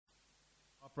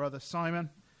Brother Simon.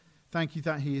 Thank you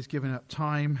that he has given up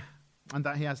time and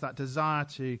that he has that desire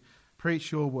to preach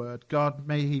your word. God,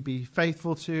 may he be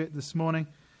faithful to it this morning.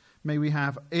 May we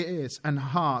have ears and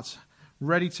heart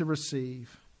ready to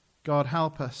receive. God,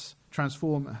 help us,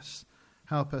 transform us.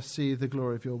 Help us see the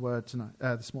glory of your word tonight,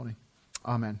 this morning.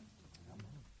 Amen.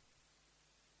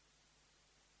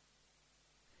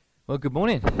 Well, good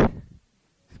morning.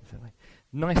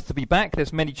 Nice to be back.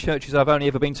 There's many churches I've only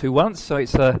ever been to once, so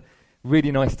it's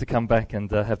really nice to come back and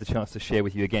have the chance to share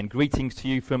with you again. Greetings to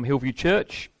you from Hillview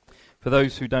Church. For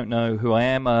those who don't know who I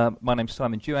am, my name's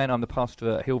Simon Duan. I'm the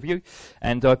pastor at Hillview,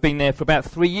 and I've been there for about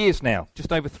 3 years now,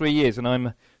 just over 3 years, and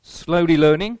I'm slowly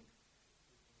learning.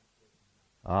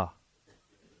 That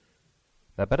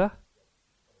better?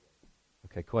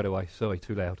 Okay, quite a way. Sorry,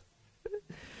 too loud.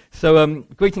 So,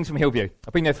 greetings from Hillview.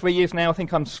 I've been there 3 years now. I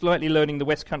think I'm slightly learning the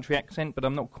West Country accent, but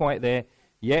I'm not quite there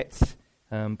yet.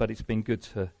 But it's been good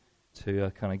to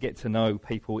kind of get to know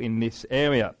people in this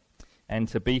area and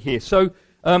to be here. So,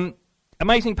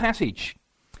 amazing passage.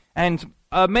 And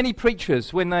many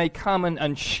preachers, when they come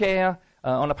and share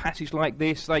on a passage like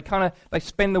this, they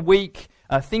spend the week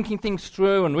thinking things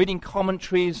through and reading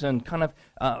commentaries and kind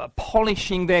of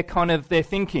polishing their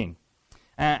thinking.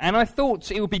 And I thought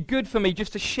it would be good for me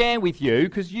just to share with you,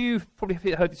 because you've probably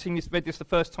read this the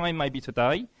first time maybe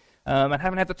today, and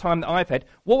haven't had the time that I've had.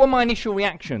 What were my initial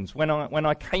reactions when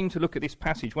I came to look at this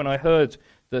passage, when I heard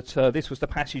that this was the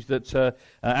passage that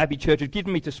Abbey Church had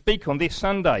given me to speak on this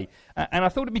Sunday? And I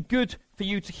thought it would be good for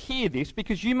you to hear this,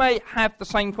 because you may have the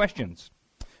same questions.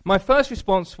 My first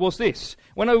response was this.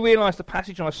 When I realised the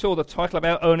passage and I saw the title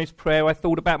about earnest prayer, I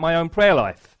thought about my own prayer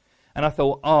life. And I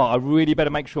thought, I really better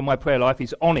make sure my prayer life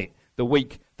is on it the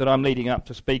week that I'm leading up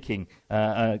to speaking.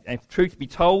 And truth be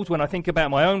told, when I think about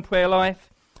my own prayer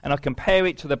life and I compare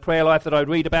it to the prayer life that I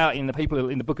read about in the people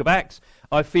in the book of Acts,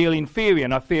 I feel inferior,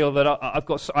 and I feel that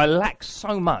I lack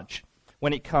so much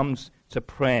when it comes to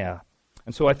prayer.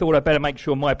 And so I thought I'd better make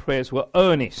sure my prayers were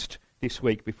earnest this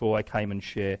week before I came and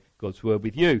share God's word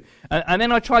with you. And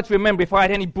then I tried to remember if I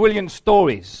had any brilliant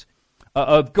stories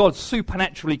of God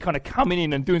supernaturally kind of coming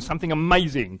in and doing something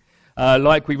amazing,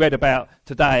 like we read about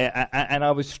today, and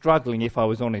I was struggling, if I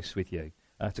was honest with you,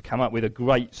 to come up with a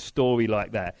great story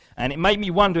like that. And it made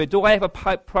me wonder, do I ever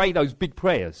pray those big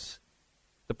prayers,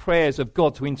 the prayers of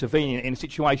God to intervene in a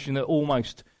situation that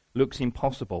almost looks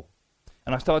impossible?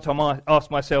 And I started to ask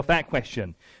myself that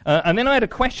question. And then I had a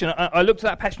question. I looked at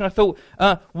that passage and I thought,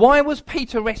 why was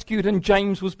Peter rescued and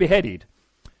James was beheaded?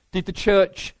 Did the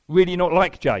church really not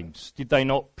like James? Did they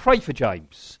not pray for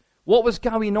James? What was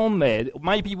going on there?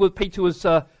 Maybe Peter was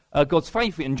God's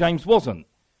favourite and James wasn't.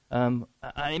 And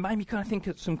it made me kind of think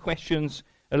of some questions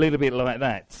a little bit like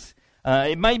that.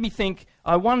 It made me think,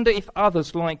 I wonder if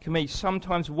others like me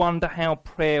sometimes wonder how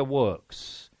prayer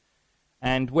works,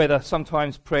 and whether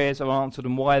sometimes prayers are answered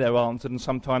and why they're answered, and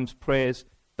sometimes prayers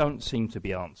don't seem to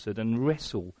be answered, and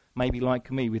wrestle, maybe like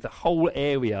me, with the whole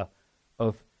area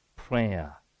of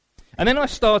prayer. And then I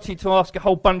started to ask a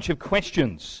whole bunch of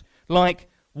questions, like,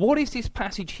 what is this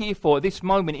passage here for at this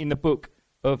moment in the book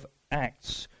of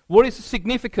Acts? What is the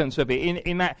significance of it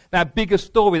in that bigger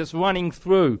story that's running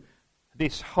through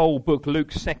this whole book,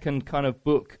 Luke's second kind of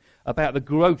book, about the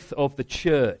growth of the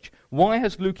church? Why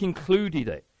has Luke included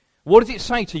it? What does it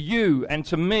say to you and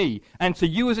to me and to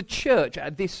you as a church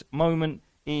at this moment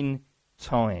in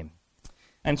time?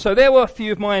 And so there were a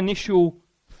few of my initial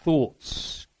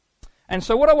thoughts. And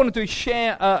so what I want to do is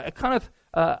share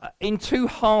in two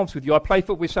halves with you. I play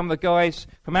football with some of the guys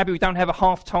from Abbey. We don't have a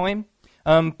half time.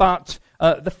 But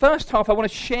the first half I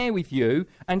want to share with you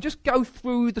and just go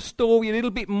through the story a little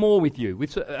bit more with you,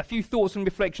 with a few thoughts and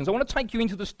reflections. I want to take you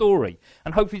into the story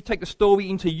and hopefully take the story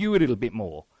into you a little bit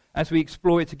more as we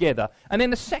explore it together. And then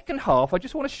the second half, I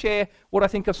just want to share what I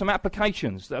think are some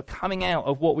applications that are coming out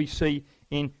of what we see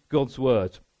in God's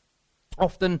Word.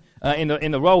 Often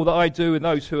in the role that I do, and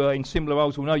those who are in similar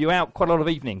roles will know, you're out quite a lot of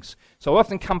evenings. So I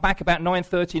often come back about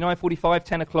 9:30, 9:45,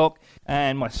 10 o'clock,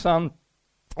 and my son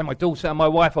and my daughter and my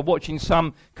wife are watching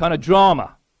some kind of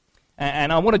drama.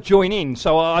 And I want to join in,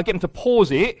 so I get them to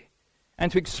pause it and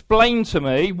to explain to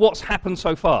me what's happened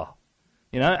so far.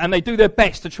 And they do their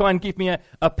best to try and give me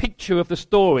a picture of the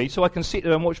story so I can sit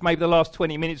there and watch maybe the last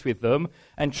 20 minutes with them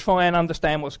and try and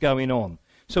understand what's going on.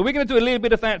 So we're going to do a little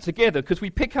bit of that together, because we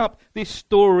pick up this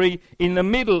story in the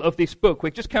middle of this book. We're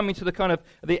just coming to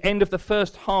the end of the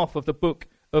first half of the book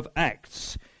of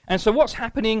Acts. And so what's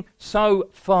happening so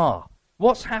far?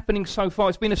 What's happening so far?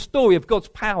 It's been a story of God's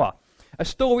power, a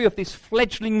story of this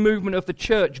fledgling movement of the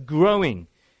church growing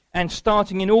and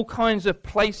starting in all kinds of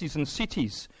places and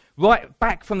cities, right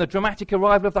back from the dramatic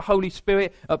arrival of the Holy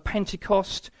Spirit at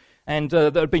Pentecost, and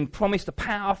that had been promised, the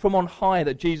power from on high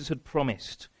that Jesus had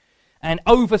promised. And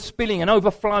overspilling and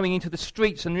overflowing into the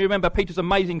streets. And you remember Peter's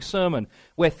amazing sermon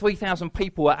where 3,000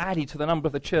 people were added to the number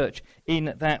of the church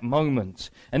in that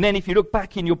moment. And then if you look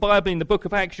back in your Bible in the book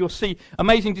of Acts, you'll see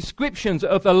amazing descriptions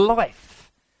of the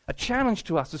life. A challenge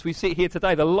to us as we sit here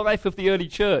today, the life of the early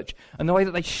church and the way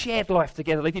that they shared life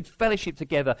together. They did fellowship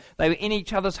together. They were in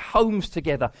each other's homes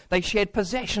together. They shared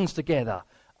possessions together.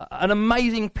 An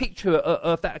amazing picture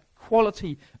of that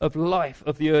quality of life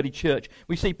of the early church.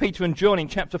 We see Peter and John in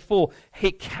chapter 4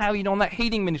 carrying on that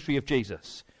healing ministry of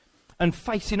Jesus and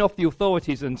facing off the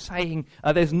authorities and saying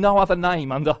there's no other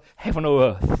name under heaven or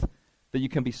earth that you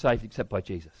can be saved except by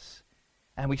Jesus.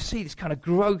 And we see this kind of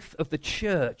growth of the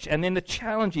church and then the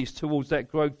challenges towards that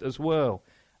growth as well.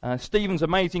 Stephen's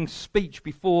amazing speech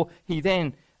before he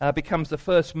then becomes the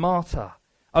first martyr,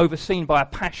 overseen by a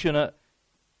passionate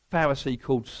Pharisee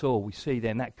called Saul. We see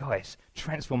then that guy's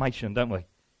transformation, don't we?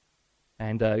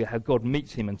 And how God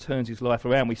meets him and turns his life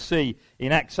around. We see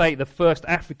in Acts 8 the first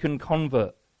African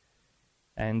convert.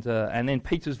 And then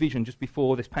Peter's vision just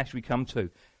before this passage we come to,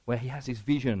 where he has this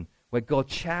vision where God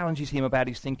challenges him about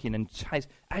his thinking and says,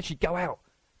 actually go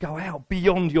out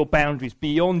beyond your boundaries,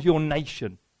 beyond your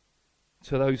nation,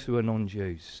 to those who are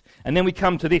non-Jews. And then we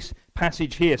come to this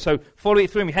passage here. So follow it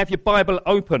through. We have your Bible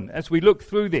open as we look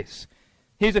through this.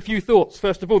 Here's a few thoughts.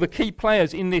 First of all, the key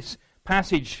players in this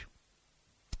passage.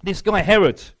 This guy,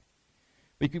 Herod.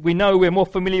 We know we're more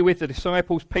familiar with the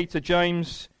disciples, Peter,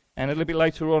 James, and a little bit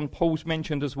later on, Paul's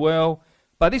mentioned as well.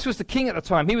 But this was the king at the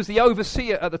time. He was the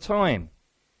overseer at the time.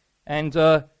 And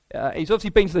he's obviously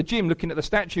been to the gym looking at the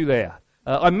statue there.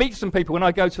 I meet some people when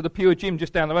I go to the Pure Gym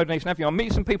just down the road in East Avenue. I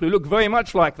meet some people who look very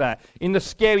much like that in the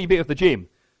scary bit of the gym.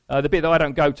 The bit that I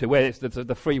don't go to, where it's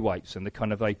the free weights and the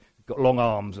kind of they got long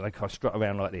arms and they kind of strut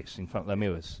around like this in front of the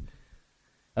mirrors.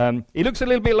 He looks a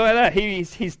little bit like that.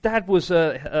 His dad was,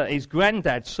 his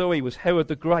granddad, was Herod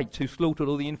the Great, who slaughtered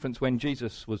all the infants when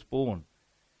Jesus was born.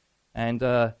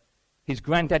 And his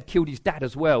granddad killed his dad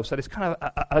as well. So there's kind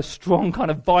of a strong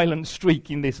kind of violent streak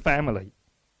in this family.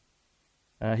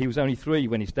 He was only 3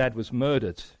 when his dad was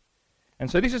murdered. And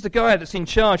so this is the guy that's in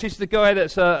charge. This is the guy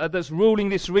that's ruling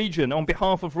this region on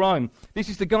behalf of Rome. This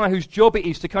is the guy whose job it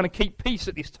is to kind of keep peace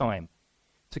at this time,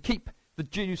 to keep the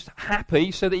Jews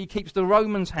happy so that he keeps the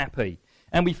Romans happy.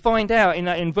 And we find out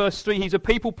in verse 3, he's a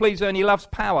people pleaser and he loves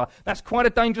power. That's quite a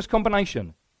dangerous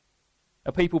combination.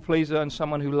 A people pleaser and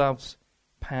someone who loves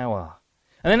power.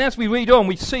 And then as we read on,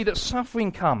 we see that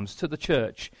suffering comes to the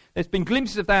church. There's been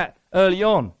glimpses of that early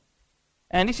on.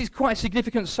 And this is quite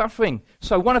significant suffering.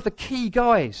 So one of the key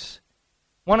guys,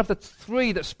 one of the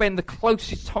 3 that spend the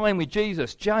closest time with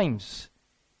Jesus, James,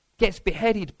 gets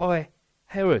beheaded by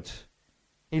Herod.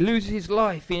 He loses his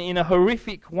life in a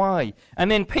horrific way.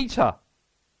 And then Peter,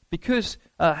 because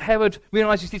Herod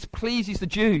realizes this pleases the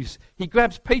Jews, he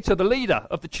grabs Peter, the leader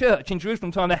of the church in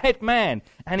Jerusalem time, the head man,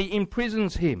 and he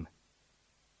imprisons him.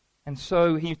 And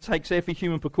so he takes every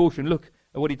human precaution. Look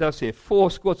at what he does here.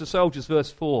 4 squads of soldiers, verse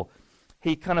 4.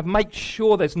 He kind of makes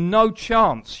sure there's no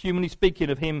chance, humanly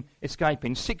speaking, of him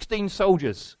escaping. 16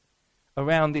 soldiers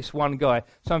around this one guy.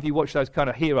 Some of you watch those kind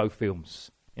of hero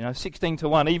films. 16 to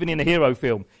 1, even in a hero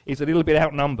film, is a little bit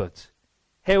outnumbered.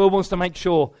 Herod wants to make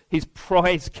sure his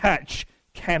prize catch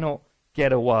cannot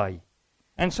get away.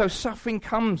 And so suffering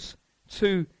comes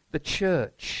to the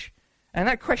church. And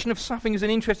that question of suffering is an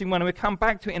interesting one, and we'll come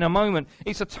back to it in a moment.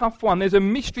 It's a tough one. There's a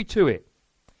mystery to it.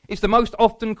 It's the most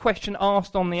often question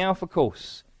asked on the Alpha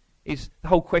course, is the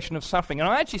whole question of suffering. And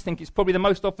I actually think it's probably the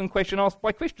most often question asked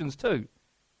by Christians too,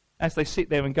 as they sit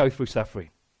there and go through suffering.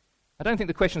 I don't think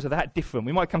the questions are that different.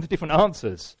 We might come to different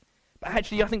answers. But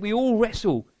actually, I think we all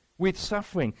wrestle with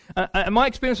suffering. And my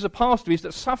experience as a pastor is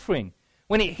that suffering,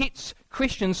 when it hits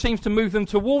Christians, seems to move them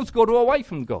towards God or away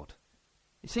from God.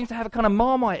 It seems to have a kind of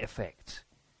Marmite effect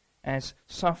as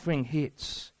suffering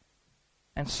hits.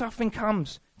 And suffering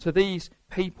comes to these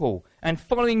people. And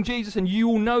following Jesus, and you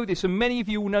all know this, and many of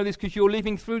you will know this because you're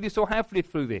living through this or have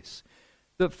lived through this,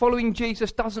 that following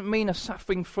Jesus doesn't mean a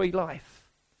suffering-free life.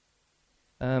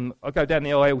 I go down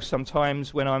the aisle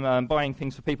sometimes when I'm buying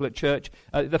things for people at church,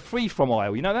 the free-from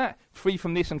aisle, you know that? Free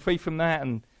from this and free from that,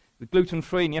 and the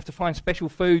gluten-free, and you have to find special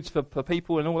foods for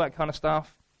people and all that kind of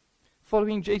stuff.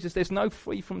 Following Jesus, there's no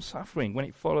free from suffering when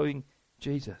it's following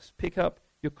Jesus. Pick up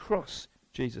your cross,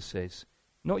 Jesus says.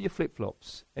 Not your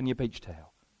flip-flops and your beach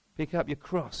towel. Pick up your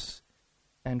cross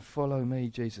and follow me,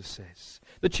 Jesus says.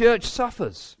 The church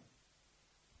suffers.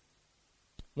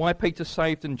 Why Peter's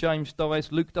saved and James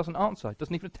dies, Luke doesn't answer. He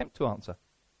doesn't even attempt to answer,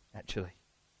 actually.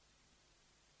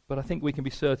 But I think we can be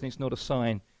certain it's not a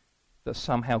sign that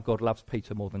somehow God loves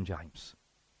Peter more than James.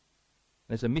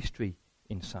 There's a mystery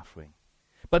in suffering.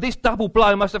 But this double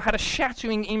blow must have had a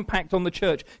shattering impact on the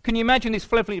church. Can you imagine this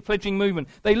fledgling movement?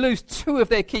 They lose 2 of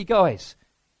their key guys.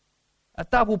 A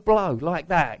double blow like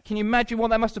that. Can you imagine what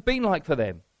that must have been like for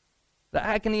them? The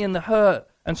agony and the hurt.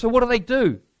 And so what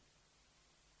do?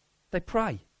 They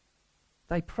pray.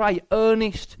 They pray.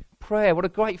 Earnest prayer. What a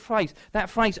great phrase. That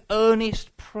phrase,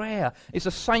 earnest prayer, is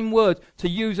the same word to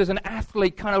use as an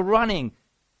athlete kind of running,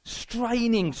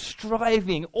 straining,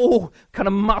 striving, all kind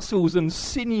of muscles and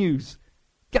sinews,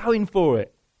 going for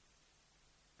it.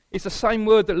 It's the same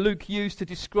word that Luke used to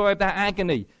describe that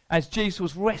agony as Jesus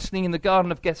was wrestling in the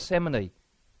Garden of Gethsemane.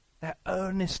 That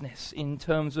earnestness in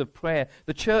terms of prayer.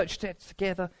 The church gets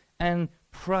together and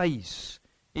prays.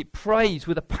 It prays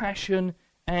with a passion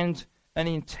and an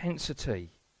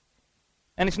intensity.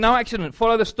 And it's no accident.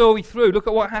 Follow the story through. Look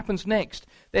at what happens next.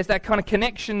 There's that kind of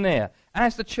connection there.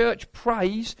 As the church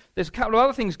prays, there's a couple of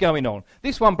other things going on.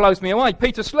 This one blows me away.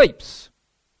 Peter sleeps.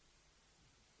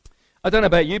 I don't know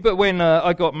about you, but when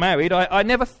I got married, I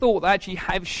never thought that actually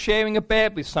sharing a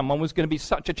bed with someone was going to be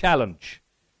such a challenge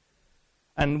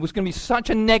and was going to be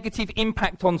such a negative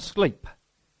impact on sleep.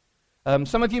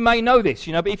 Some of you may know this,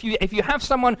 but if you have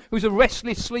someone who's a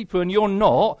restless sleeper and you're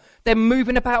not, they're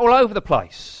moving about all over the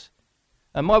place.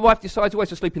 And my wife decides always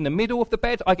to sleep in the middle of the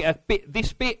bed. I get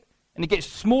this bit, and it gets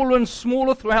smaller and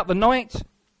smaller throughout the night.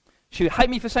 She would hate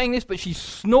me for saying this, but she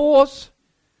snores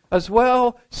as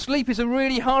well. Sleep is a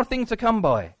really hard thing to come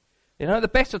by. The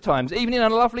best of times, even in a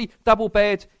lovely double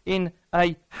bed in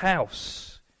a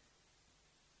house.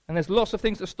 And there's lots of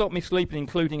things that stop me sleeping,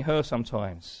 including her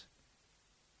sometimes.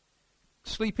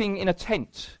 Sleeping in a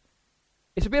tent.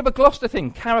 It's a bit of a Gloucester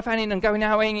thing, caravanning and going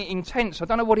out in tents. I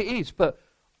don't know what it is, but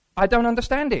I don't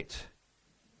understand it.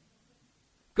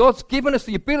 God's given us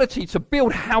the ability to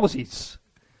build houses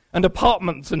and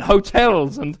apartments and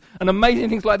hotels and amazing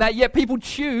things like that, yet people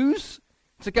choose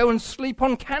to go and sleep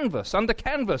on canvas, under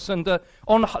canvas, and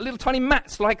on little tiny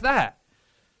mats like that.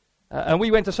 And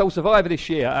we went to Soul Survivor this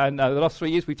year, and the last 3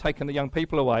 years we've taken the young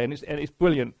people away, and it's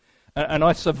brilliant. And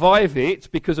I survive it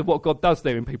because of what God does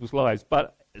there in people's lives.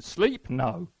 But sleep,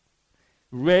 no.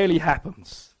 Rarely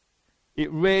happens. It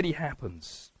rarely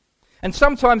happens. And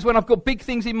sometimes when I've got big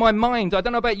things in my mind, I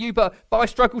don't know about you, but I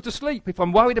struggle to sleep. If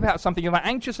I'm worried about something, if I'm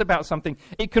anxious about something,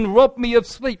 it can rob me of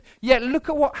sleep. Yet look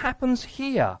at what happens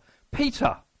here.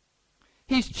 Peter,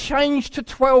 he's changed to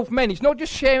 12 men. He's not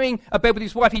just sharing a bed with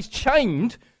his wife, he's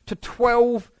chained to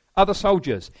 12 other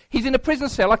soldiers. He's in a prison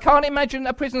cell. I can't imagine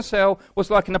a prison cell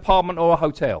was like an apartment or a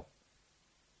hotel.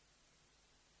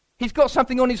 He's got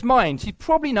something on his mind. He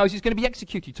probably knows he's going to be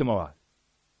executed tomorrow.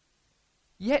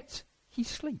 Yet he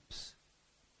sleeps.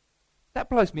 That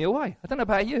blows me away. I don't know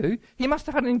about you. He must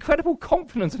have had an incredible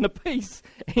confidence and a peace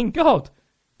in God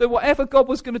that whatever God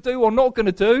was going to do or not going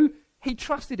to do, he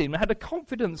trusted him and had a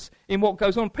confidence in what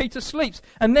goes on. Peter sleeps.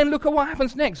 And then look at what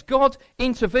happens next. God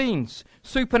intervenes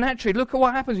supernaturally. Look at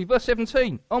what happens in verse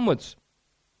 17 onwards.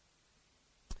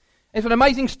 It's an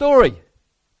amazing story.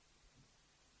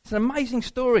 It's an amazing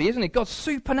story, isn't it? God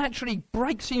supernaturally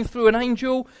breaks in through an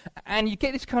angel, and you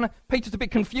get this kind of... Peter's a bit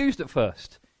confused at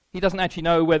first. He doesn't actually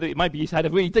know whether... Maybe he's had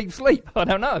a really deep sleep. I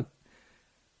don't know.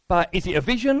 But is it a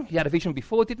vision? He had a vision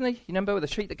before, didn't he? You remember with the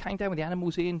sheet that came down with the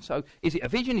animals in? So is it a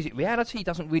vision? Is it reality? He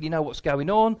doesn't really know what's going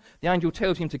on. The angel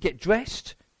tells him to get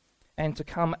dressed and to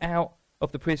come out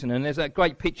of the prison. And there's that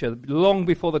great picture, long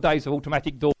before the days of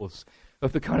automatic doors,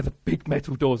 of the kind of the big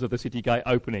metal doors of the city gate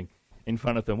opening in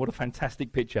front of them. What a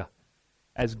fantastic picture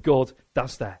as God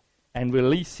does that and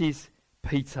releases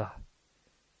Peter.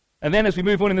 And then as we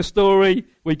move on in the story,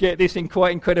 we get this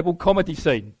quite incredible comedy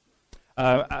scene,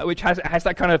 which has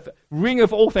that kind of ring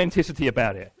of authenticity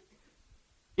about it.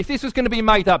 If this was going to be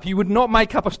made up, you would not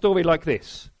make up a story like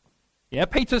this. Yeah,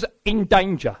 Peter's in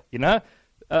danger,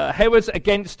 Herod's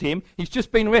against him. He's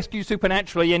just been rescued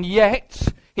supernaturally, and yet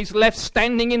he's left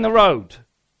standing in the road.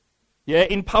 Yeah,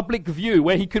 in public view,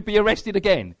 where he could be arrested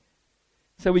again.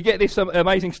 So we get this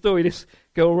amazing story, this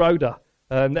girl Rhoda,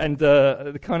 and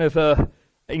the kind of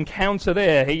encounter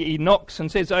there. He knocks and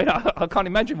says, I can't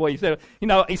imagine what he said.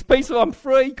 It's peaceful, I'm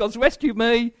free, God's rescued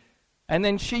me. And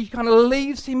then she kind of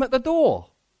leaves him at the door.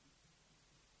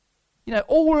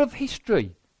 All of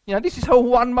history. This is her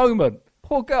one moment.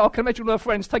 Poor girl, I can imagine all her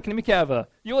friends taking the mickey out of her.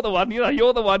 You're the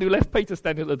one who left Peter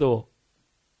standing at the door.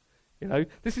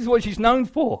 This is what she's known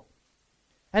for.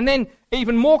 And then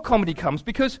even more comedy comes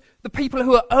because the people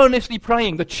who are earnestly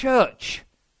praying, the church,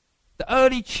 the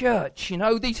early church,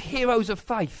 these heroes of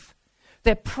faith,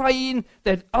 they're praying,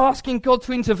 they're asking God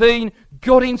to intervene,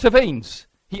 God intervenes.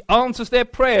 He answers their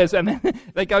prayers, and then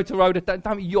they go to Rhoda.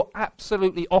 Don't, you're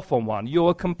absolutely off on one.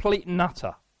 You're a complete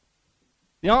nutter.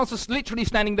 The answer's literally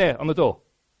standing there on the door.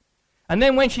 And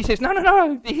then when she says,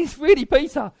 no, it's really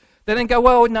Peter, they then go,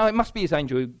 well, no, it must be his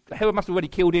angel. Herod must have already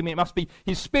killed him. It must be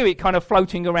his spirit kind of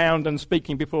floating around and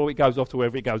speaking before it goes off to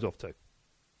wherever it goes off to.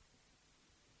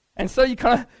 And so you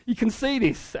can see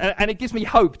this, and it gives me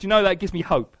hope. Do you know that? It gives me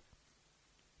hope.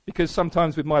 Because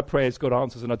sometimes with my prayers, God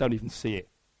answers and I don't even see it.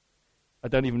 I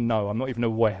don't even know. I'm not even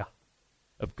aware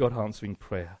of God answering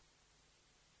prayer.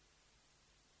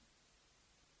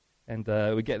 And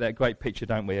we get that great picture,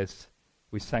 don't we, as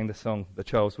we sang the song, the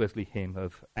Charles Wesley hymn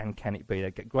of And Can It Be?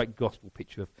 That great gospel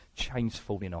picture of chains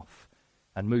falling off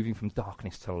and moving from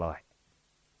darkness to light,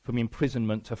 from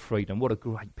imprisonment to freedom. What a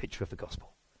great picture of the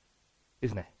gospel,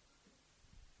 isn't it?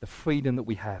 The freedom that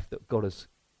we have, that God has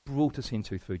brought us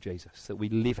into through Jesus, that we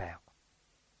live out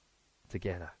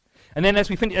together. And then as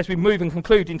we move and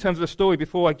conclude in terms of the story,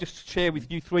 before I just share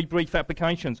with you 3 brief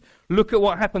applications, look at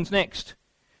what happens next.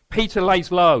 Peter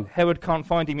lays low. Herod can't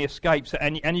find him. He escapes.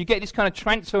 And you get this kind of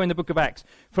transfer in the book of Acts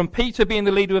from Peter being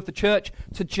the leader of the church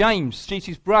to James,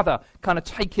 Jesus' brother, kind of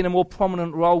taking a more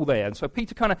prominent role there. And so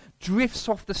Peter kind of drifts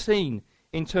off the scene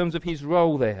in terms of his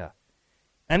role there.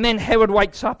 And then Herod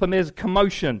wakes up and there's a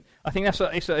commotion. I think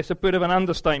it's a bit of an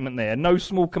understatement there. No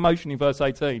small commotion in verse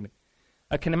 18.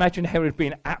 I can imagine Herod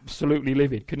being absolutely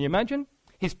livid. Can you imagine?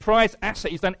 His prized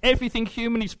asset. He's done everything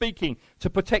humanly speaking to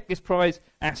protect this prized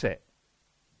asset.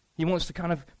 He wants to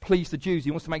kind of please the Jews.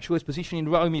 He wants to make sure his position in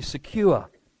Rome is secure.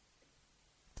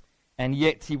 And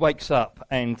yet he wakes up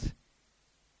and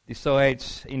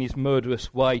decides in his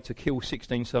murderous way to kill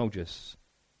 16 soldiers.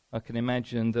 I can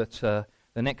imagine that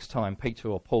the next time Peter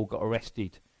or Paul got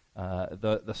arrested,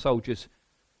 the soldiers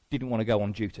didn't want to go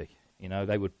on duty. You know,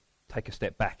 they would take a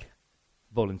step back,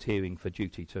 volunteering for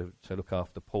duty to look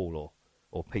after Paul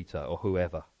or Peter or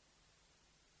whoever.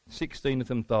 16 of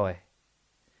them die.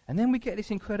 And then we get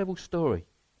this incredible story,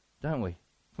 don't we?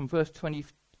 From verse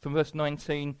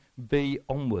 19b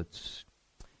onwards,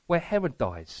 where Herod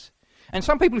dies. And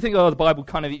some people think, the Bible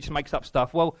kind of just makes up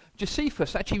stuff. Well,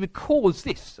 Josephus actually records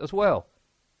this as well.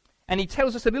 And he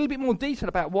tells us a little bit more detail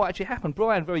about what actually happened.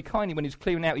 Brian, very kindly, when he was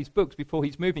clearing out his books before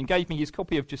he's moving, gave me his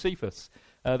copy of Josephus,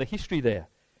 the history there.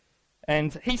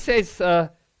 And he says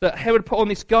that Herod put on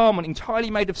this garment entirely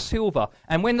made of silver,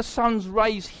 and when the sun's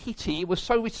rays hit it, it was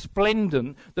so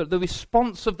resplendent that the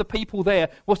response of the people there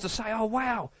was to say, oh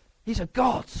wow, he's a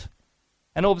god.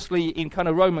 And obviously in kind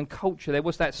of Roman culture there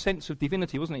was that sense of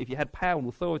divinity, wasn't it? If you had power and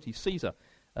authority, Caesar,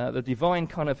 the divine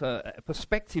kind of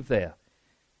perspective there.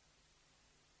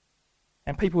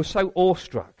 And people were so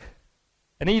awestruck.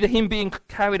 And either him being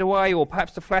carried away or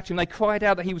perhaps to flatter him, they cried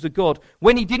out that he was a god.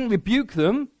 When he didn't rebuke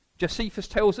them, Josephus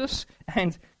tells us,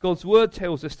 and God's word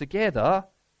tells us together,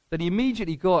 that he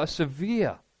immediately got a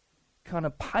severe kind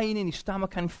of pain in his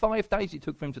stomach, and 5 days it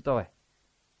took for him to die.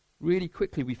 Really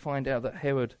quickly we find out that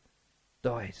Herod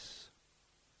dies.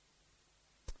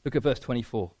 Look at verse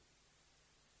 24.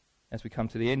 As we come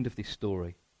to the end of this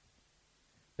story.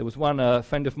 There was one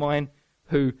friend of mine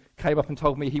who came up and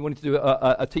told me he wanted to do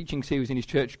a teaching series in his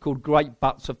church called Great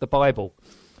Butts of the Bible.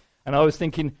 And I was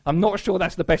thinking, I'm not sure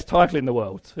that's the best title in the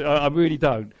world. I really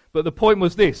don't. But the point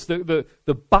was this, the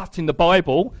but in the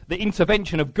Bible, the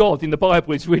intervention of God in the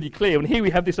Bible is really clear. And here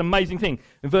we have this amazing thing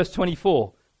in verse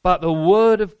 24. But the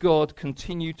word of God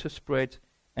continued to spread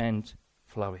and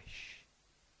flourish.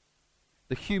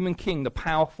 The human king, the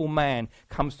powerful man,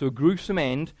 comes to a gruesome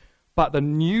end, but the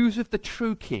news of the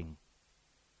true king,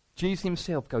 Jesus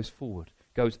himself, goes forward,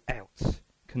 goes out,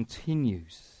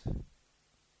 continues.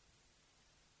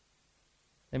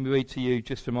 Let me read to you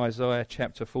just from Isaiah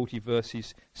chapter 40,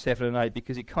 verses 7 and 8,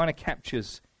 because it kind of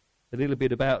captures a little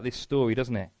bit about this story,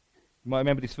 doesn't it? You might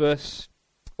remember this verse.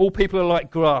 All people are like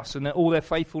grass, and all their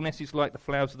faithfulness is like the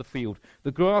flowers of the field.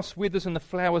 The grass withers and the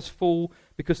flowers fall,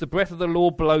 because the breath of the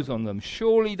Lord blows on them.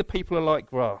 Surely the people are like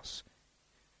grass.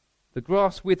 The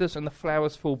grass withers and the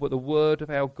flowers fall, but the word of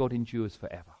our God endures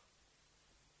forever.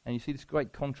 And you see this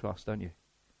great contrast, don't you?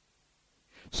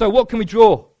 So what can we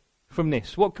draw from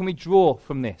this? What can we draw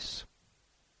from this?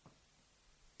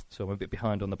 So I'm a bit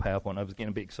behind on the PowerPoint. I was getting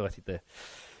a bit excited there.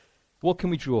 What can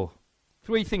we draw?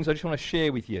 3 things I just want to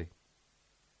share with you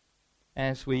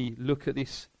as we look at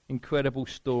this incredible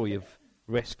story of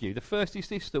rescue. The first is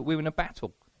this, that we're in a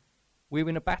battle. We're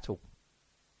in a battle.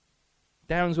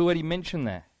 Darren's already mentioned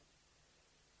that.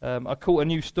 I caught a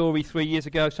new story 3 years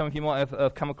ago, some of you might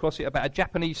have come across it, about a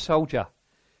Japanese soldier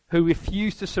who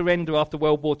refused to surrender after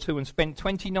World War II and spent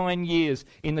 29 years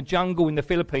in the jungle in the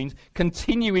Philippines,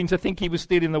 continuing to think he was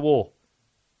still in the war.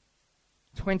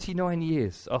 29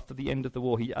 years after the end of the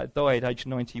war. He died aged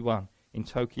 91 in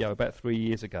Tokyo about 3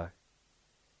 years ago.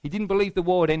 He didn't believe the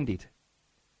war had ended.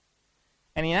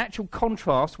 And in actual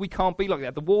contrast, we can't be like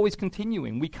that. The war is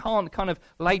continuing. We can't kind of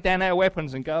lay down our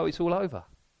weapons and go, it's all over.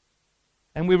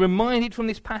 And we're reminded from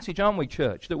this passage, aren't we,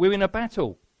 church, that we're in a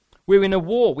battle. We're in a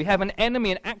war. We have an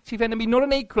enemy, an active enemy, not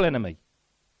an equal enemy.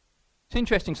 It's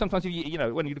interesting. Sometimes, if you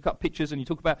know, when you look up pictures and you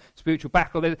talk about spiritual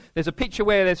battle, there's a picture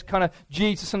where there's kind of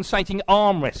Jesus and Satan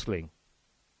arm wrestling.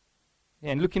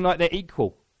 Yeah, and looking like they're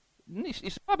equal.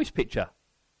 It's a rubbish picture.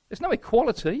 There's no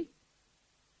equality.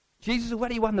 Jesus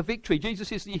already won the victory.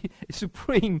 Jesus is the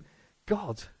supreme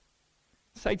God.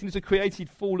 Satan is a created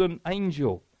fallen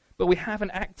angel. But we have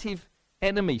an active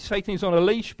enemy. Satan is on a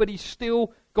leash, but he's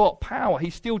still got power.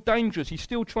 He's still dangerous. He's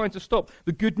still trying to stop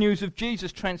the good news of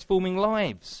Jesus transforming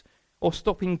lives, or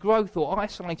stopping growth, or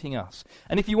isolating us.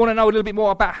 And if you want to know a little bit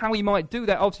more about how he might do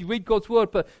that, obviously read God's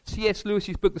Word, but C.S.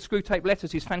 Lewis's book, The Screwtape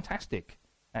Letters, is fantastic,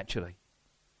 actually.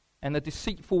 And the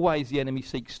deceitful ways the enemy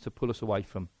seeks to pull us away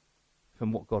from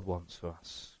what God wants for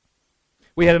us.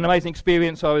 We had an amazing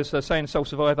experience. I was saying, Soul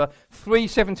Survivor, 3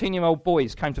 17-year-old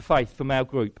boys came to faith from our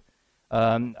group.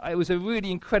 It was a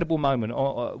really incredible moment.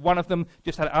 One of them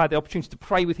I had the opportunity to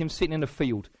pray with him sitting in a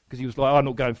field, because he was like, I'm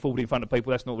not going forward in front of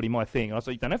people, that's not really my thing. And I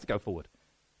said, you don't have to go forward.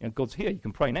 You know, God's here, you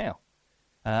can pray now.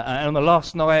 And on the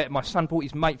last night, my son brought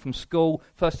his mate from school,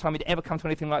 first time he'd ever come to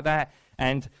anything like that,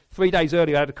 and 3 days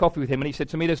earlier I had a coffee with him, and he said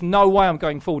to me, there's no way I'm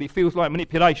going forward, it feels like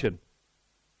manipulation.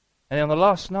 And then on the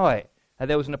last night,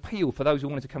 there was an appeal for those who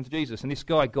wanted to come to Jesus, and this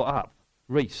guy got up,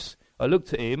 Reese. I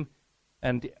looked at him,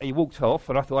 and he walked off,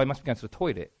 and I thought, he must be going to the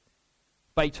toilet.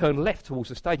 But he turned left towards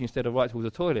the stage instead of right towards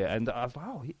the toilet, and I was like,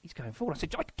 oh, he's going forward. I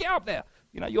said, get up there.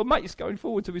 You know, your mate's going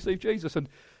forward to receive Jesus. And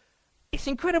it's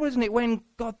incredible, isn't it, when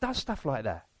God does stuff like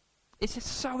that? It's just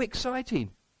so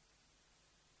exciting.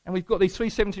 And we've got these 3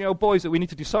 17-year-old boys that we need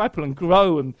to disciple and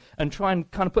grow and try and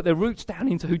kind of put their roots down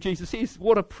into who Jesus is.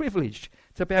 What a privilege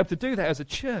to be able to do that as a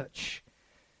church.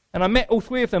 And I met all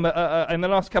 3 of them in the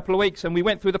last couple of weeks, and we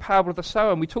went through the parable of the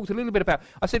sower, and we talked a little bit about,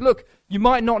 I said, look, you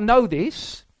might not know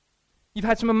this. You've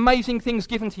had some amazing things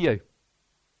given to you.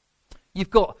 You've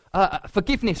got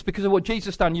forgiveness because of what Jesus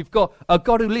has done. You've got a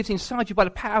God who lives inside you by the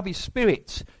power of his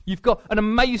Spirit. You've got an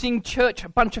amazing church, a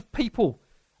bunch of people,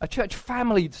 a church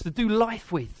family to do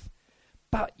life with.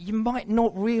 But you might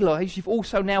not realize you've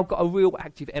also now got a real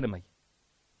active enemy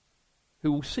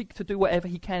who will seek to do whatever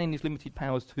he can in his limited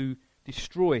powers to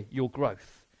destroy your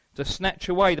growth, to snatch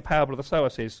away, the parable of the sower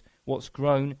says, what's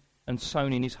grown and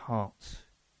sown in his heart.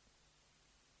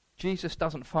 Jesus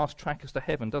doesn't fast track us to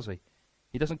heaven, does he?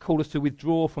 He doesn't call us to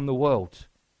withdraw from the world.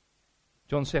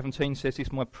 John 17 says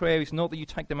this, my prayer is not that you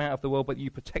take them out of the world, but that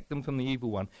you protect them from the evil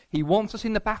one. He wants us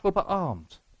in the battle, but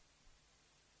armed.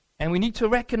 And we need to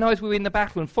recognize we're in the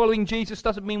battle, and following Jesus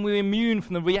doesn't mean we're immune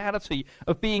from the reality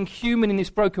of being human in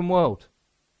this broken world.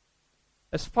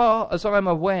 As far as I'm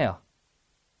aware,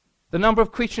 the number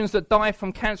of Christians that die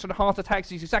from cancer and heart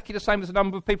attacks is exactly the same as the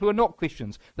number of people who are not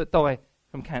Christians that die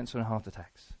from cancer and heart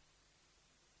attacks.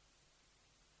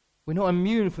 We're not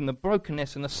immune from the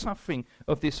brokenness and the suffering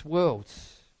of this world.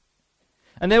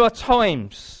 And there are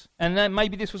times, and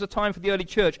maybe this was a time for the early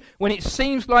church, when it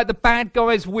seems like the bad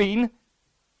guys win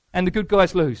and the good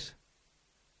guys lose.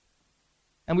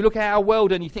 And we look at our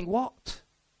world and you think, what?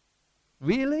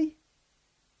 Really?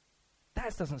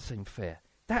 That doesn't seem fair.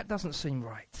 That doesn't seem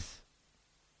right.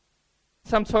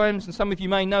 Sometimes, and some of you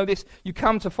may know this, you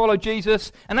come to follow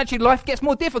Jesus, and actually life gets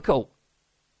more difficult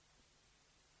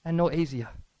and not easier.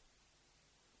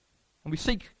 And we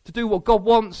seek to do what God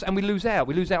wants, and we lose out.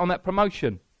 We lose out on that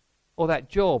promotion, or that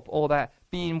job, or that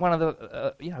being one of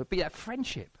the, be that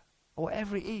friendship, or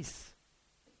whatever it is.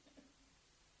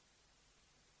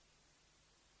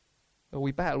 Or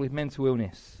we battle with mental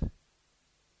illness.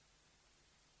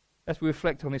 As we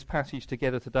reflect on this passage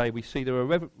together today, we see there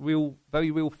are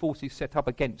very real forces set up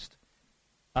against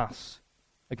us,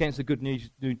 against the good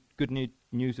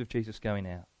news of Jesus going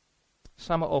out.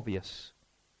 Some are obvious.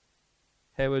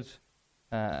 Herod,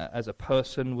 as a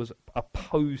person, was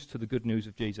opposed to the good news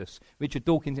of Jesus. Richard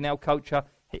Dawkins, in our culture,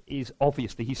 is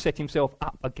obviously, he set himself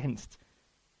up against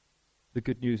the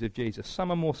good news of Jesus.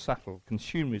 Some are more subtle.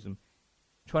 Consumerism,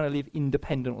 trying to live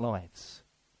independent lives,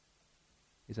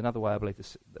 is another way I believe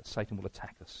that Satan will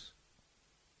attack us.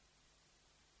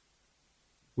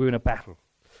 We're in a battle.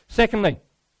 Secondly,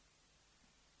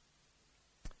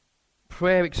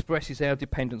 prayer expresses our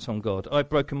dependence on God. I've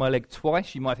broken my leg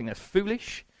twice. You might think that's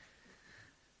foolish.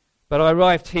 But I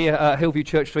arrived here at Hillview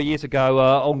Church 3 years ago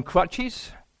on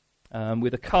crutches,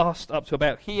 with a cast up to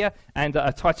about here and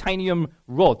a titanium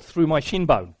rod through my shin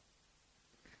bone.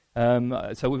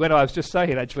 So when I was just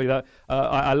saying, actually, that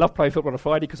I love playing football on a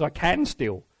Friday because I can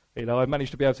still. I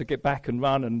managed to be able to get back and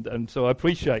run, and so I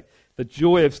appreciate the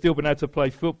joy of still being able to play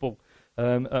football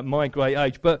at my great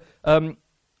age. But for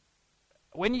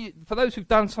those who've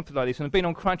done something like this and have been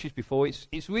on crutches before,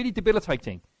 it's really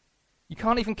debilitating. You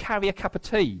can't even carry a cup of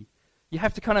tea. You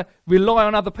have to kind of rely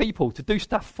on other people to do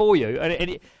stuff for you.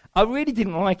 And I really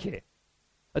didn't like it.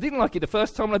 I didn't like it the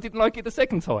first time, and I didn't like it the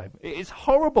second time. It's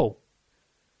horrible.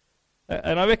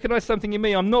 And I recognise something in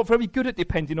me. I'm not very good at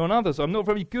depending on others. I'm not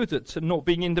very good at not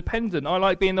being independent. I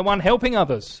like being the one helping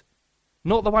others,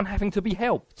 not the one having to be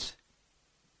helped.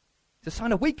 It's a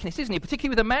sign of weakness, isn't it?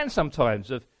 Particularly with a man sometimes,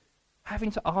 of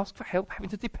having to ask for help, having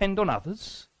to depend on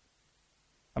others.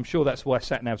 I'm sure that's why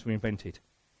sat-navs were invented,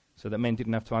 so that men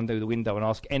didn't have to undo the window and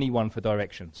ask anyone for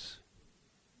directions.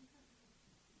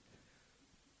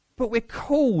 But we're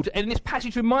called, and this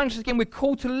passage reminds us again, we're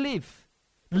called to live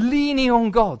leaning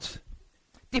on God,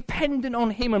 dependent on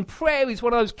Him, and prayer is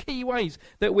one of those key ways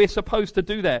that we're supposed to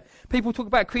do that. People talk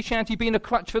about Christianity being a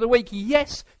crutch for the weak.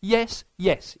 Yes, yes,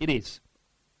 yes, it is.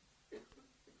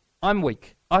 I'm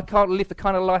weak. I can't live the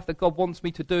kind of life that God wants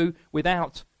me to do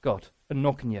without God, and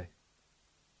nor can you.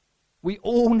 We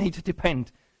all need to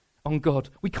depend on God.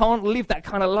 We can't live that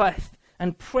kind of life.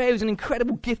 And prayer is an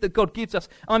incredible gift that God gives us.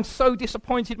 I'm so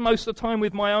disappointed most of the time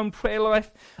with my own prayer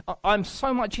life. I'm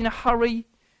so much in a hurry.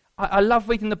 I love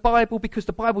reading the Bible because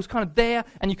the Bible's kind of there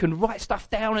and you can write stuff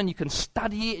down and you can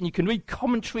study it and you can read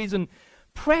commentaries. And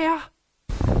prayer,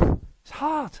 it's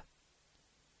hard.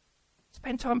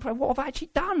 Spend time praying. What have I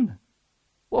actually done?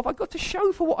 What have I got to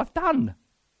show for what I've done?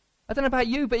 I don't know about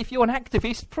you, but if you're an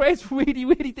activist, prayer's really,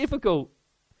 really difficult.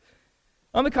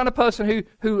 I'm the kind of person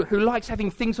who likes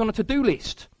having things on a to-do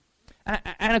list.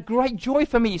 And a great joy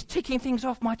for me is ticking things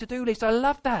off my to-do list. I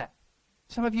love that.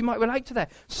 Some of you might relate to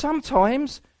that.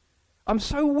 Sometimes I'm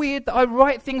so weird that I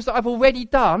write things that I've already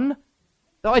done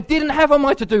that I didn't have on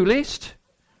my to-do list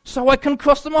so I can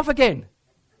cross them off again.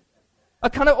 I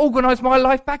kind of organise my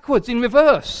life backwards, in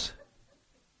reverse.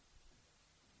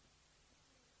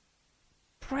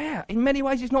 Prayer, in many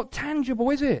ways, is not tangible,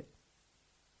 is it?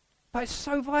 But it's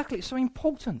so vital, it's so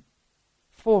important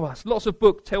for us. Lots of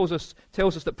book tells us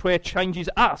that prayer changes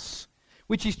us,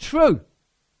 which is true.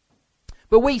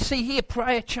 But we see here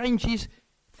prayer changes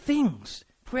things.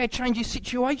 Prayer changes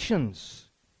situations.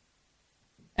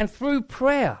 And through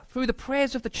prayer, through the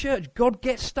prayers of the church, God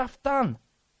gets stuff done.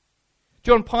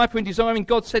 John Piper, in Desiring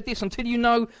God, said this: until you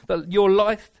know that your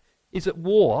life is at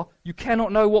war, you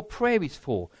cannot know what prayer is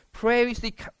for. Prayer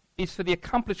is for the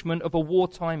accomplishment of a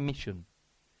wartime mission.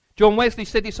 John Wesley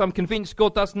said this: I'm convinced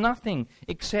God does nothing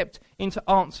except to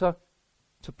answer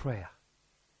to prayer.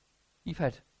 You've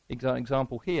had an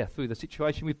example here through the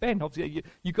situation with Ben. Obviously,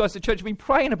 you guys at church have been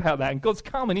praying about that, and God's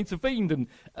come and intervened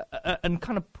and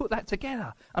kind of put that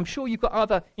together. I'm sure you've got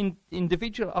other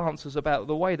individual answers about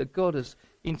the way that God has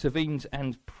intervened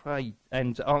and prayed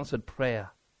and answered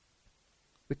prayer.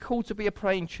 We're called to be a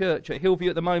praying church. At Hillview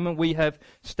at the moment, we have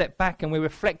stepped back and we're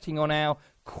reflecting on our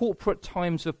corporate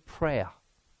times of prayer.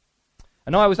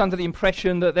 And I was under the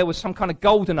impression that there was some kind of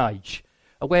golden age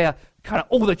where kind of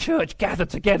all the church gathered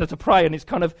together to pray, and it's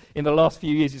kind of, in the last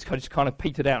few years, it's just kind of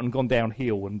petered out and gone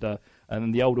downhill, and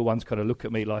the older ones kind of look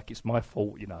at me like it's my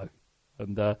fault, you know.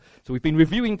 And so we've been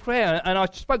reviewing prayer, and I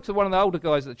spoke to one of the older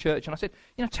guys at the church, and I said,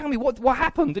 tell me what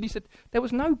happened? And he said, there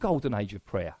was no golden age of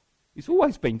prayer. It's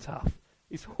always been tough.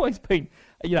 It's always been,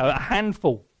 a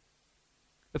handful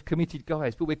of committed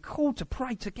guys, but we're called to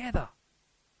pray together.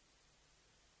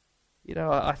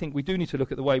 I think we do need to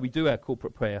look at the way we do our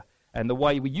corporate prayer and the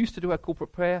way we used to do our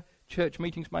corporate prayer, church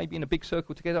meetings maybe in a big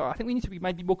circle together. I think we need to be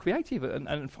maybe more creative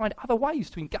and find other ways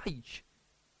to engage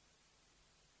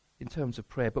in terms of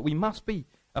prayer. But we must be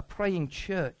a praying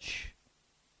church.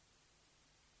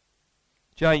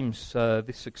 James,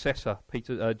 this successor,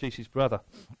 Peter, Jesus' brother,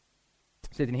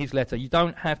 said in his letter, you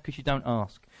don't have because you don't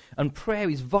ask. And prayer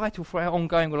is vital for our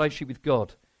ongoing relationship with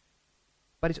God.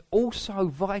 But it's also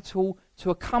vital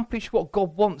to accomplish what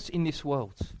God wants in this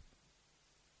world.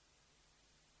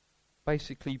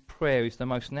 Basically, prayer is the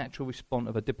most natural response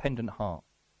of a dependent heart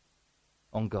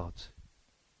on God.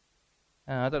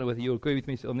 I don't know whether you'll agree with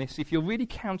me on this. If you're really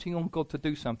counting on God to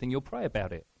do something, you'll pray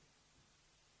about it.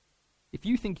 If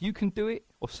you think you can do it,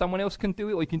 or someone else can do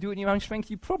it, or you can do it in your own strength,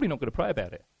 you're probably not going to pray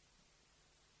about it.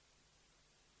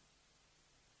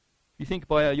 You think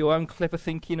by your own clever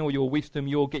thinking or your wisdom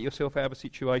you'll get yourself out of a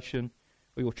situation,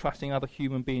 or you're trusting other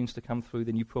human beings to come through,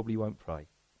 then you probably won't pray.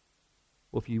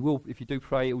 Or if you do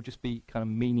pray, it will just be kind of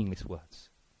meaningless words.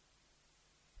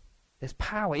 There's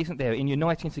power, isn't there, in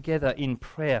uniting together in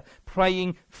prayer,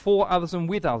 praying for others and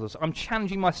with others. I'm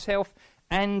challenging myself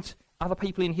and other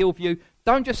people in Hillview.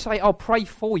 Don't just say, I'll pray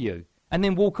for you, and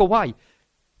then walk away.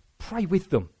 Pray with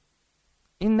them.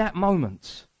 In that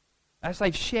moment, as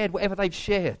they've shared whatever they've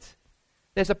shared,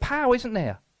 there's a power, isn't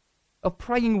there, of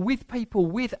praying with people,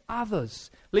 with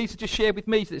others. Lisa just shared with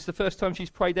me that it's the first time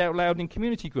she's prayed out loud in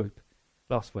community group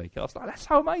last week. I was like, that's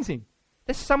so amazing.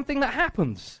 There's something that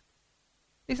happens,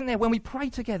 isn't there, when we pray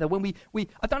together, when we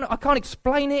I don't know, I can't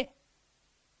explain it,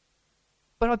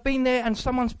 but I've been there and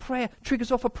someone's prayer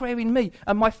triggers off a prayer in me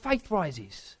and my faith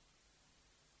rises.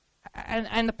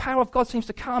 And the power of God seems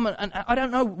to come, and I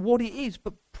don't know what it is,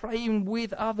 but praying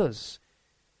with others.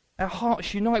 Our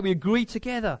hearts unite, we agree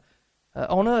together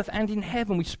on earth and in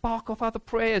heaven. We spark off other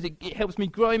prayers. It helps me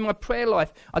grow in my prayer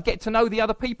life. I get to know the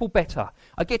other people better.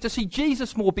 I get to see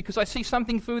Jesus more because I see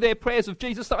something through their prayers of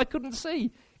Jesus that I couldn't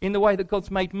see in the way that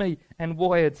God's made me and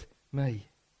wired me.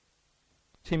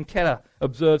 Tim Keller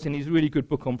observes in his really good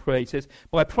book on prayer, he says,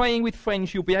 by praying with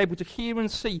friends, you'll be able to hear and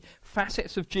see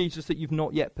facets of Jesus that you've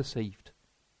not yet perceived.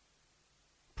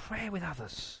 Prayer with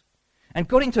others. And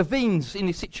God intervenes in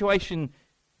this situation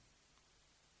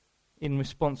in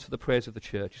response to the prayers of the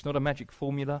church. It's not a magic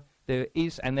formula. There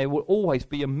is and there will always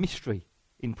be a mystery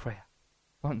in prayer,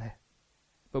 won't there?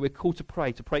 But we're called to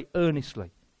pray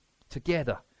earnestly,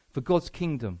 together, for God's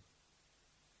kingdom,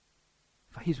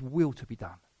 for his will to be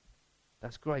done.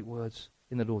 That's great words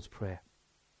in the Lord's Prayer.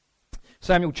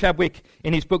 Samuel Chadwick,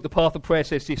 in his book The Path of Prayer,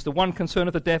 says this: the one concern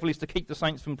of the devil is to keep the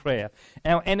saints from prayer.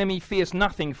 Our enemy fears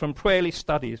nothing from prayerless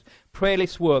studies,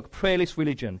 prayerless work, prayerless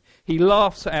religion. He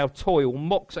laughs at our toil,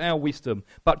 mocks our wisdom,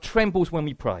 but trembles when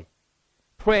we pray.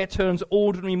 Prayer turns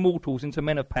ordinary mortals into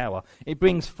men of power. It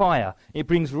brings fire, it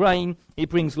brings rain, it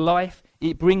brings life,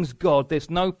 it brings God. There's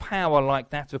no power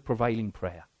like that of prevailing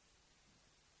prayer.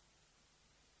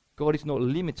 God is not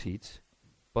limited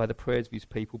by the prayers of his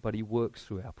people, but he works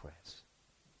through our prayers.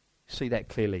 See that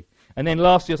clearly. And then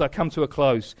lastly, as I come to a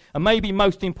close, and maybe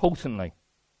most importantly,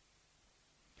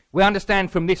 we understand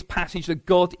from this passage that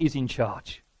God is in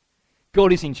charge.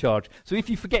 God is in charge. So if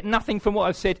you forget nothing from what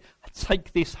I've said,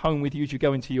 take this home with you as you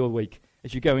go into your week,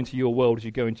 as you go into your world, as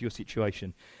you go into your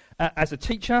situation. As a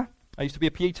teacher, I used to be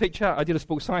a PE teacher. I did a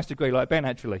sports science degree like Ben,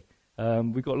 actually.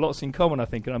 We've got lots in common, I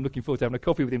think, and I'm looking forward to having a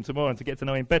coffee with him tomorrow and to get to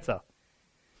know him better.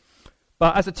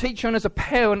 But as a teacher and as a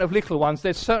parent of little ones,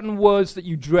 there's certain words that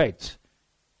you dread.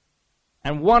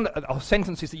 And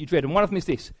sentences that you dread. And one of them is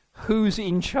this: who's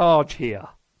in charge here?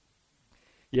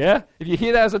 Yeah? If you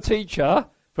hear that as a teacher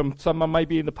from someone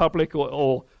maybe in the public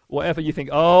or whatever, you think,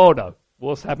 oh no,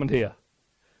 what's happened here?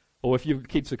 Or if your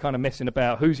kids are kind of messing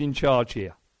about, who's in charge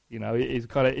here? You know,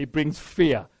 it brings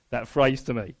fear, that phrase,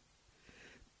 to me.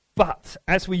 But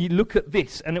as we look at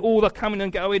this, and all the coming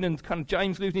and going, and kind of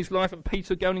James losing his life, and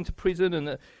Peter going into prison,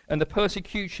 and the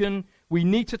persecution, we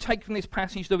need to take from this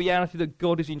passage the reality that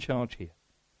God is in charge here.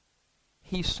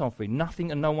 He's sovereign.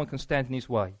 Nothing and no one can stand in his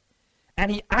way. And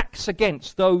he acts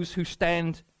against those who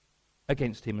stand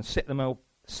against him and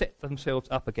set themselves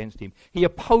up against him. He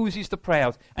opposes the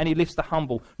proud, and he lifts the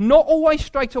humble. Not always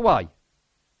straight away.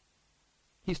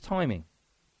 His timing.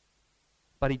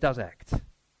 But he does act.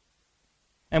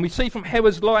 And we see from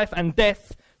Herod's life and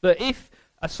death that if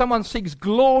someone seeks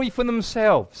glory for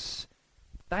themselves,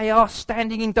 they are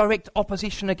standing in direct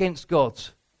opposition against God.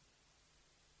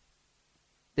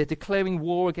 They're declaring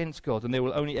war against God, and there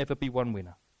will only ever be one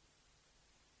winner.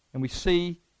 And we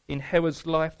see in Herod's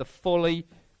life the folly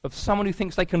of someone who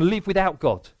thinks they can live without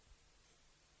God,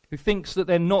 who thinks that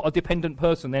they're not a dependent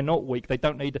person, they're not weak, they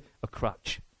don't need a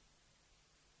crutch.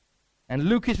 And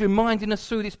Luke is reminding us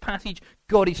through this passage,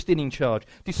 God is still in charge.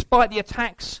 Despite the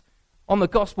attacks on the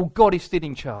gospel, God is still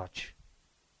in charge.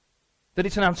 That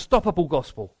it's an unstoppable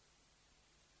gospel.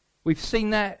 We've seen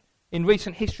that in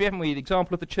recent history, haven't we? The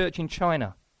example of the church in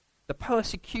China. The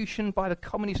persecution by the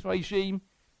communist regime,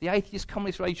 the atheist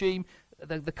communist regime,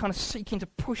 the kind of seeking to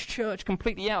push church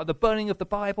completely out, the burning of the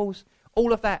Bibles,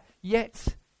 all of that.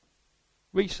 Yet,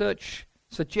 research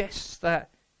suggests that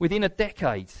within a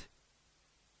decade,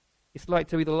 it's like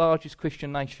to be the largest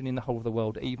Christian nation in the whole of the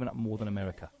world, even up more than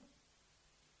America.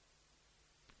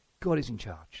 God is in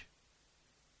charge.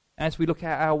 As we look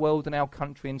at our world and our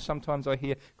country, and sometimes I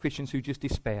hear Christians who just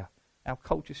despair. Our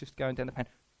culture's just going down the pan.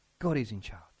 God is in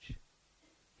charge.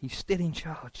 He's still in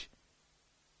charge.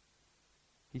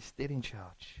 He's still in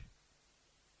charge.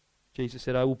 Jesus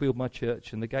said, I will build my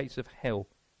church, and the gates of hell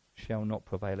shall not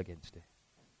prevail against it.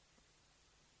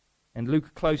 And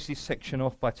Luke closes this section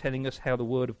off by telling us how the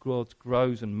word of God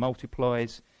grows and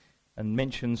multiplies and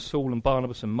mentions Saul and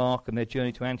Barnabas and Mark and their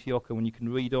journey to Antioch, and when you can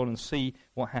read on and see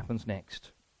what happens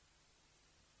next.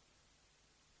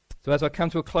 So as I come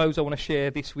to a close, I want to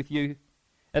share this with you.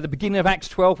 At the beginning of Acts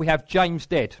 12, we have James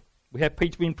dead. We have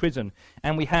Peter in prison.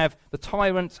 And we have the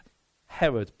tyrant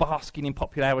Herod basking in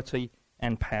popularity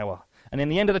and power. And in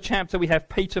the end of the chapter, we have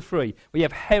Peter free. We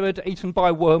have Herod eaten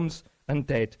by worms and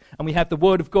dead. And we have the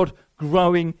word of God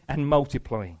growing and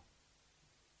multiplying.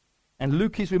 And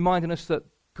Luke is reminding us that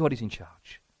God is in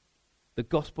charge. The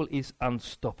gospel is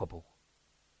unstoppable.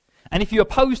 And if you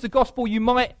oppose the gospel, you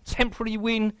might temporarily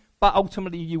win, but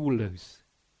ultimately you will lose.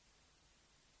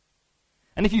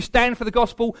 And if you stand for the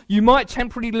gospel, you might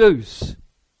temporarily lose,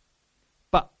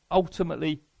 but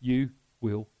ultimately you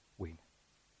will win.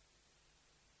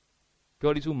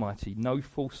 God is almighty. No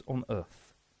force on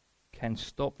earth can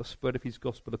stop the spread of his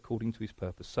gospel according to his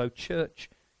purpose. So, church,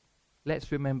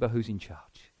 let's remember who's in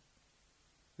charge.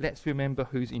 Let's remember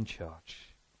who's in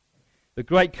charge. The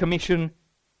Great Commission,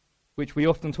 which we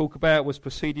often talk about, was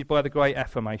preceded by the Great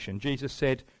Affirmation. Jesus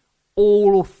said,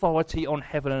 "All authority on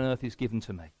heaven and earth is given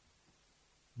to me.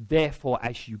 Therefore,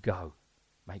 as you go,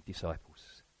 make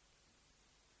disciples."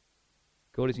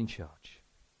 God is in charge.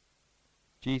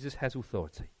 Jesus has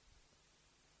authority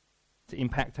to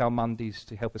impact our Mondays,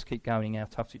 to help us keep going in our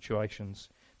tough situations,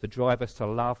 to drive us to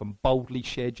love and boldly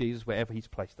share Jesus wherever he's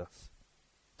placed us,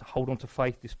 to hold on to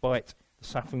faith despite the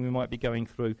suffering we might be going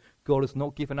through. God has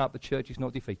not given up. The church is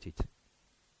not defeated.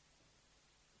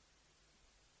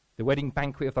 The wedding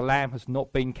banquet of the Lamb has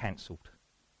not been cancelled.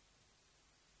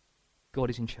 God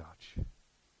is in charge.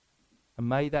 And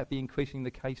may that be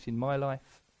increasingly the case in my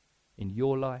life, in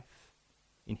your life,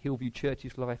 in Hillview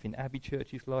Church's life, in Abbey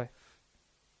Church's life.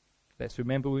 Let's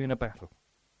remember we're in a battle.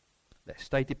 Let's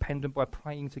stay dependent by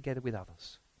praying together with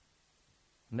others.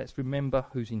 And let's remember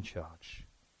who's in charge.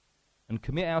 And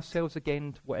commit ourselves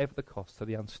again, to whatever the cost, to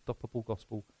the unstoppable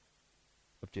gospel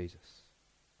of Jesus.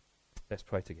 Let's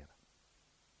pray together.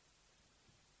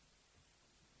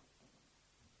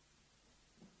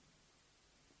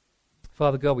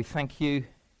 Father God, we thank you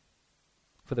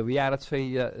for the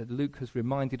reality that Luke has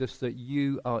reminded us that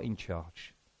you are in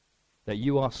charge, that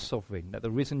you are sovereign, that the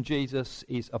risen Jesus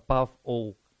is above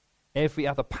all, every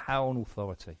other power and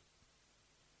authority.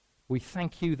 We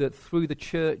thank you that through the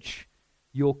church,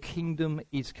 your kingdom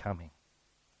is coming.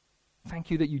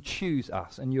 Thank you that you choose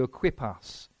us and you equip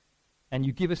us and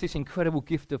you give us this incredible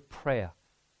gift of prayer,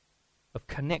 of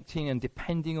connecting and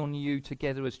depending on you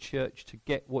together as church to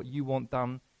get what you want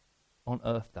done on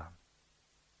earth done.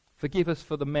 Forgive us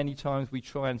for the many times we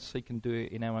try and seek and do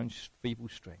it in our own feeble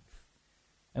strength.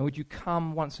 And would you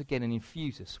come once again and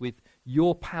infuse us with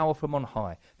your power from on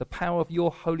high, the power of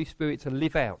your Holy Spirit to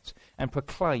live out and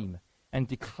proclaim and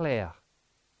declare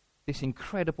this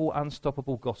incredible,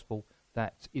 unstoppable gospel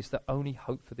that is the only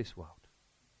hope for this world.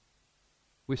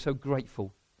 We're so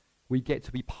grateful we get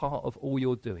to be part of all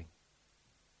you're doing.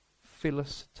 Fill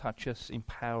us, touch us,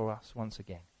 empower us once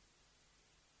again.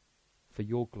 For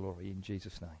your glory in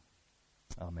Jesus' name.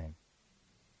 Amen.